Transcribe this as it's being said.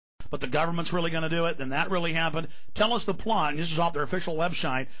but the government's really going to do it, then that really happened. Tell us the plot, and this is off their official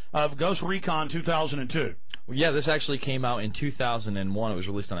website, of Ghost Recon 2002. Well, yeah, this actually came out in 2001. It was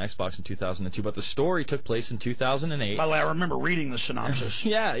released on Xbox in 2002, but the story took place in 2008. By the way, I remember reading the synopsis.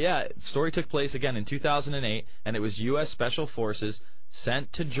 Yeah. The story took place again in 2008, and it was U.S. Special Forces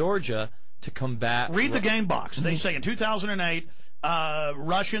sent to Georgia to combat... Read the game box. They say in 2008,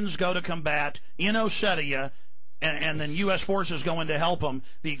 Russians go to combat in Ossetia, and then U.S. forces go in to help them.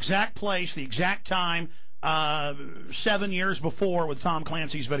 The exact place, the exact time, 7 years before with Tom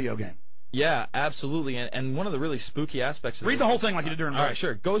Clancy's video game. Yeah, absolutely. And one of the really spooky aspects of Read the whole thing like you did during All right,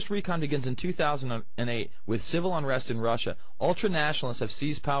 sure. Ghost Recon begins in 2008 with civil unrest in Russia. Ultra-nationalists have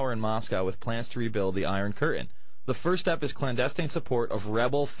seized power in Moscow with plans to rebuild the Iron Curtain. The first step is clandestine support of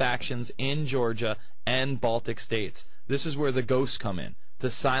rebel factions in Georgia and Baltic states. This is where the ghosts come in, to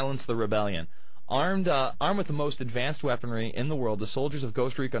silence the rebellion. Armed with the most advanced weaponry in the world, the soldiers of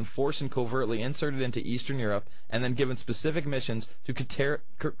Ghost Recon forced and covertly inserted into Eastern Europe and then given specific missions to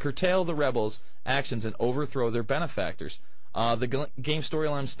curtail the rebels' actions and overthrow their benefactors. The game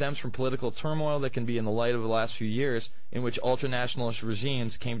storyline stems from political turmoil that can be in the light of the last few years in which ultra-nationalist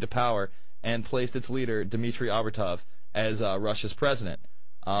regimes came to power and placed its leader, Dmitry Arbatov, as Russia's president.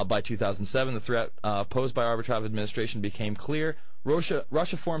 By 2007, the threat posed by Arbatov administration became clear.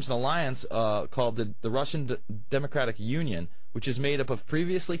 Russia forms an alliance called the Russian Democratic Union, which is made up of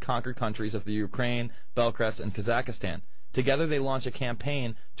previously conquered countries of the Ukraine, Belarus, and Kazakhstan. Together they launch a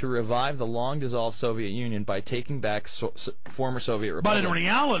campaign to revive the long-dissolved Soviet Union by taking back former Soviet republics. But in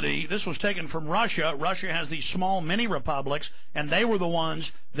reality, this was taken from Russia. Russia has these small mini-republics, and they were the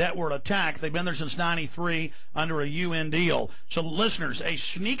ones that were attacked. They've been there since '93 under a UN deal. So, listeners, a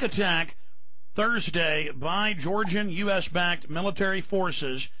sneak attack Thursday by Georgian U.S.-backed military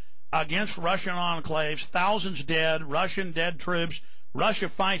forces against Russian enclaves, thousands dead, Russian dead troops. Russia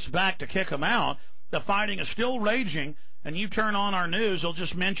fights back to kick them out. The fighting is still raging, and you turn on our news, they'll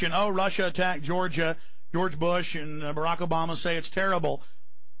just mention, oh, Russia attacked Georgia, George Bush and Barack Obama say it's terrible.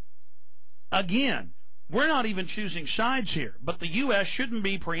 Again, we're not even choosing sides here, but the U.S. shouldn't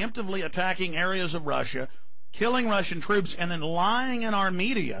be preemptively attacking areas of Russia, killing Russian troops, and then lying in our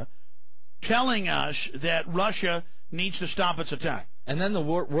media telling us that Russia needs to stop its attack. And then the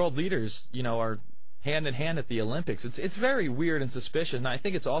world leaders, are hand in hand at the Olympics. It's very weird and suspicious, and I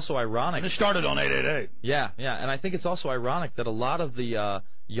think it's also ironic. And it started on 888. Yeah, and I think it's also ironic that a lot of the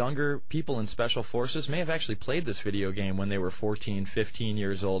younger people in Special Forces may have actually played this video game when they were 14, 15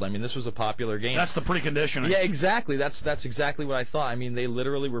 years old. I mean, this was a popular game. That's the preconditioning. Yeah, exactly. That's exactly what I thought. I mean, they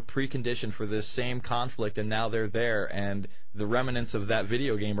literally were preconditioned for this same conflict, and now they're there, and the remnants of that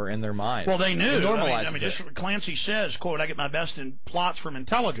video game are in their mind. Well, they knew. I mean, just Clancy says, quote, I get my best in plots from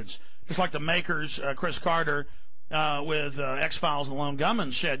intelligence. Just like the makers, Chris Carter, with X-Files and the Lone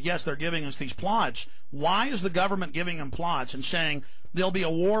Gunman said, yes, they're giving us these plots. Why is the government giving them plots and saying there'll be a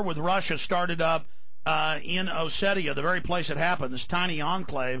war with Russia started up in Ossetia, the very place it happened, this tiny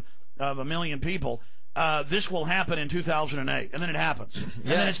enclave of 1 million people? This will happen in 2008, and then it happens. Yeah.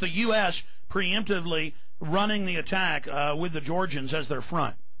 And then it's the U.S. preemptively running the attack with the Georgians as their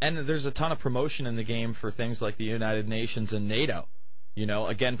front. And there's a ton of promotion in the game for things like the United Nations and NATO.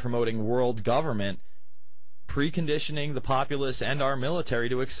 Again, promoting world government, preconditioning the populace and our military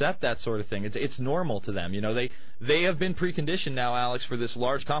to accept that sort of thing. It's normal to them. They have been preconditioned now, Alex, for this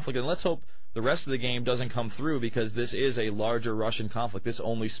large conflict. And let's hope the rest of the game doesn't come through, because this is a larger Russian conflict. This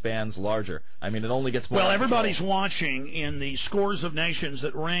only spans larger. I mean, it only gets more. Well, everybody's watching in the scores of nations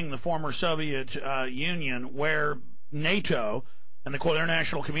that ring the former Soviet Union, where NATO and the quote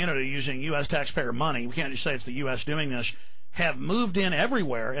international community using U.S. taxpayer money, we can't just say it's the U.S. doing this, have moved in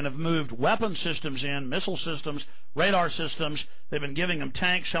everywhere and have moved weapon systems in, missile systems, radar systems. They've been giving them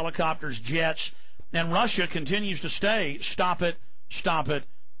tanks, helicopters, jets, and Russia continues to stay, stop it, stop it,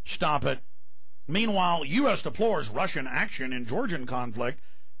 stop it. Meanwhile, U.S. deplores Russian action in Georgian conflict.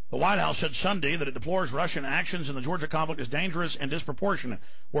 The White House said Sunday that it deplores Russian actions in the Georgia conflict as dangerous and disproportionate.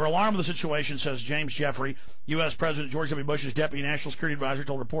 We're alarmed of the situation, says James Jeffrey, U.S. President George W. Bush's deputy national security advisor,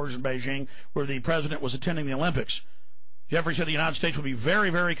 told reporters in Beijing, where the president was attending the Olympics. Jeffrey said the United States would be very,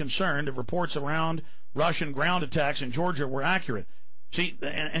 very concerned if reports around Russian ground attacks in Georgia were accurate. See,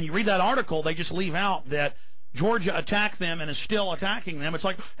 and you read that article, they just leave out that Georgia attacked them and is still attacking them. It's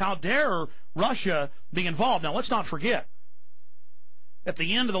like, how dare Russia be involved? Now, let's not forget, at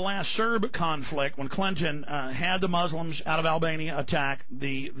the end of the last Serb conflict, when Clinton had the Muslims out of Albania attack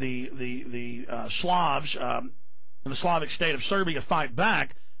the Slavs in the Slavic state of Serbia fight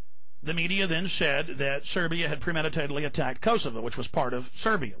back, the media then said that Serbia had premeditatedly attacked Kosovo, which was part of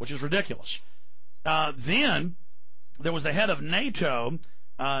Serbia, which is ridiculous. Then there was the head of NATO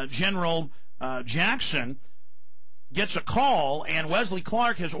General Jackson gets a call, and Wesley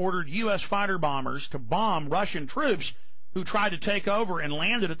Clark has ordered U.S. fighter bombers to bomb Russian troops who tried to take over and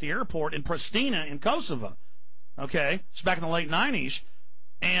landed at the airport in Pristina in Kosovo. Okay, it's back in the late 90s.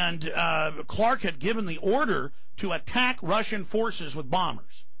 And Clark had given the order to attack Russian forces with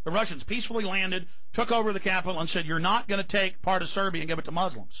bombers. The Russians peacefully landed, took over the capital, and said, you're not going to take part of Serbia and give it to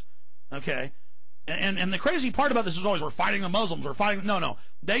Muslims. Okay? And the crazy part about this is always, we're fighting the Muslims, we're fighting... No.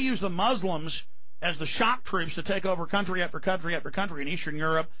 They use the Muslims as the shock troops to take over country after country after country in Eastern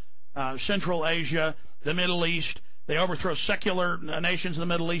Europe, Central Asia, the Middle East. They overthrow secular nations in the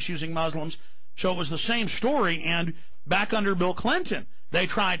Middle East using Muslims. So it was the same story, and back under Bill Clinton, they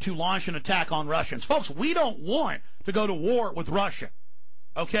tried to launch an attack on Russians. Folks, we don't want to go to war with Russia.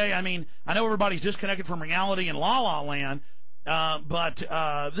 Okay? I mean, I know everybody's disconnected from reality in la-la land, but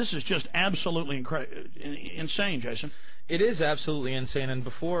this is just absolutely insane, Jason. It is absolutely insane, and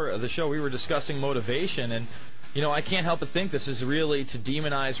before the show we were discussing motivation, and I can't help but think this is really to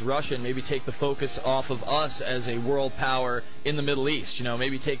demonize Russia and maybe take the focus off of us as a world power in the Middle East.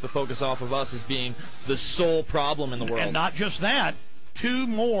 Maybe take the focus off of us as being the sole problem in the world. And not just that, two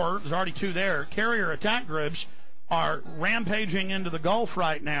more, there's already two there, carrier attack groups are rampaging into the Gulf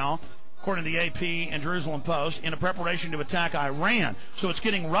right now, according to the AP and Jerusalem Post, in a preparation to attack Iran. So it's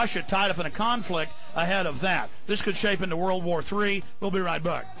getting Russia tied up in a conflict ahead of that. This could shape into World War III. We'll be right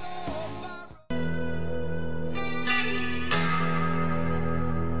back.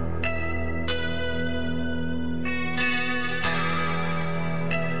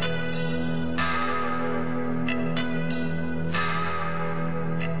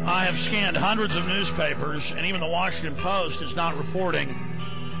 I have scanned hundreds of newspapers, and even the Washington Post is not reporting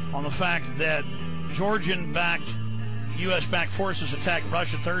on the fact that Georgian-backed, U.S.-backed forces attacked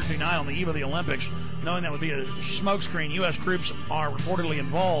Russia Thursday night on the eve of the Olympics, knowing that would be a smokescreen. U.S. troops are reportedly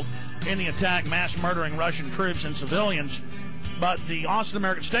involved in the attack, mass murdering Russian troops and civilians. But the Austin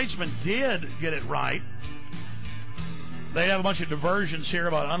American-Statesman did get it right. They have a bunch of diversions here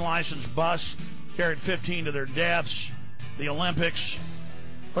about an unlicensed bus carried 15 to their deaths, the Olympics.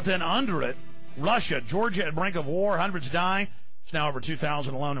 But then under it, Russia, Georgia at brink of war, hundreds die. It's now over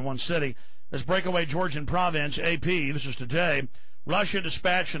 2,000 alone in one city. This breakaway Georgian province, AP, this is today, Russia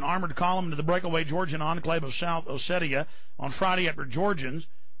dispatched an armored column to the breakaway Georgian enclave of South Ossetia on Friday after Georgians,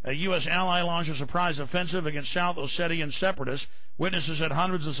 a U.S. ally, launched a surprise offensive against South Ossetian separatists. Witnesses said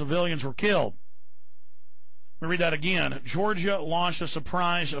hundreds of civilians were killed. Let me read that again. Georgia launched a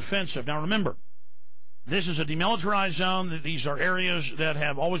surprise offensive. Now remember, this is a demilitarized zone. These are areas that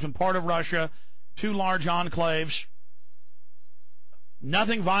have always been part of Russia, two large enclaves.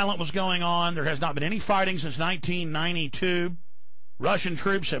 Nothing violent was going on. There has not been any fighting since 1992. Russian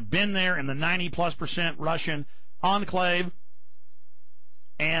troops have been there in the 90+% Russian enclave,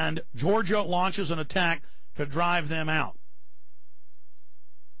 and Georgia launches an attack to drive them out.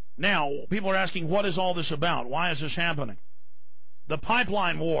 Now, people are asking, what is all this about? Why is this happening? The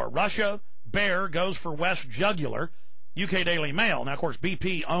pipeline war. Russia, Bear, goes for West Jugular. UK Daily Mail. Now, of course,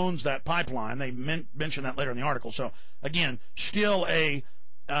 BP owns that pipeline. They mention that later in the article. So, again, still a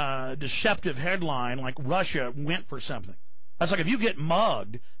deceptive headline, like Russia went for something. That's like if you get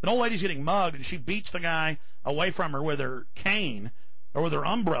mugged, an old lady's getting mugged and she beats the guy away from her with her cane or with her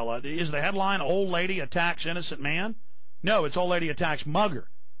umbrella. Is the headline, old lady attacks innocent man? No, it's old lady attacks mugger.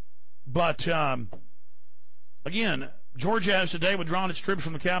 But, again, Georgia has today withdrawn its troops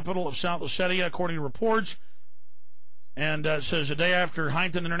from the capital of South Ossetia, according to reports. And says a day after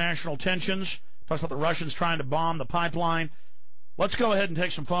heightened international tensions, talks about the Russians trying to bomb the pipeline. Let's go ahead and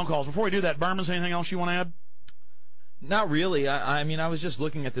take some phone calls. Before we do that, Berman's, anything else you want to add? Not really. I mean, I was just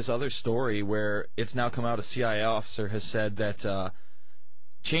looking at this other story where it's now come out a CIA officer has said that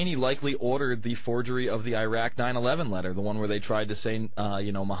Cheney likely ordered the forgery of the Iraq 9/11 letter, the one where they tried to say,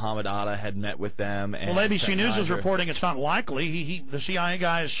 Muhammad Atta had met with them. And well, ABC News is reporting it's not likely. The CIA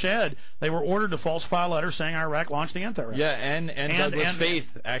guy has said they were ordered to falsify a letter saying Iraq launched the anti-Iraq. Yeah, and Douglas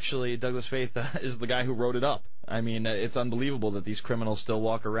Faith, actually, Douglas Faith is the guy who wrote it up. I mean, it's unbelievable that these criminals still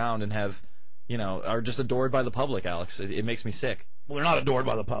walk around and have, are just adored by the public, Alex. It makes me sick. Well, they're not adored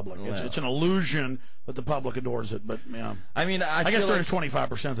by the public. It's an illusion that the public adores it, but yeah. I mean, I guess there's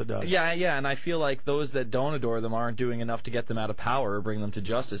 25% that does. Yeah, and I feel like those that don't adore them aren't doing enough to get them out of power or bring them to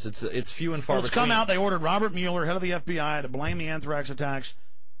justice. It's few and far between. It's come out. They ordered Robert Mueller, head of the FBI, to blame the anthrax attacks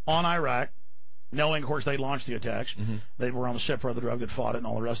on Iraq, knowing, of course, they launched the attacks. Mm-hmm. They were on the ship for the drug that fought it and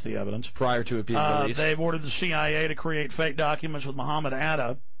all the rest of the evidence. Prior to it being released. They've ordered the CIA to create fake documents with Muhammad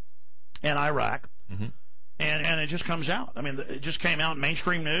Atta in Iraq. Mm-hmm. And it just comes out. I mean, it just came out in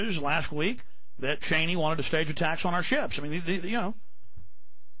mainstream news last week that Cheney wanted to stage attacks on our ships. I mean,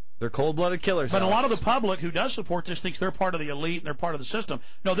 They're cold-blooded killers. But Alex. a lot of the public who does support this thinks they're part of the elite and they're part of the system.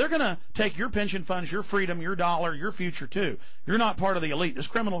 No, they're going to take your pension funds, your freedom, your dollar, your future, too. You're not part of the elite. This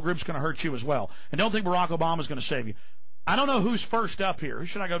criminal group's going to hurt you as well. And don't think Barack Obama's going to save you. I don't know who's first up here. Who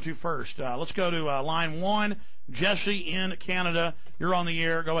should I go to first? Let's go to line 1. Jesse in Canada. You're on the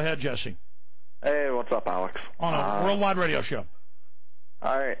air. Go ahead, Jesse. Hey, what's up, Alex? On a worldwide radio show.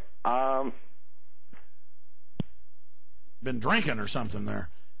 All right. Been drinking or something there.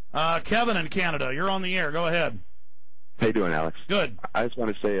 Kevin in Canada, you're on the air. Go ahead. How you doing, Alex? Good. I just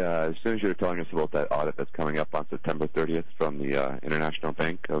want to say, as soon as you were telling us about that audit that's coming up on September 30th from the International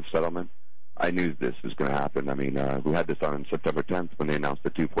Bank of Settlement, I knew this was going to happen. I mean, we had this on September 10th when they announced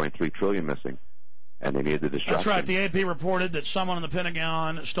the $2.3 trillion missing, and they needed the distraction. That's right. The AP reported that someone in the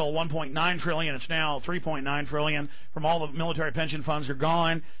Pentagon stole $1.9 trillion. It's now $3.9 trillion from all the military pension funds are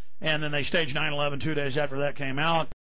gone. And then they staged 9/11 2 days after that came out.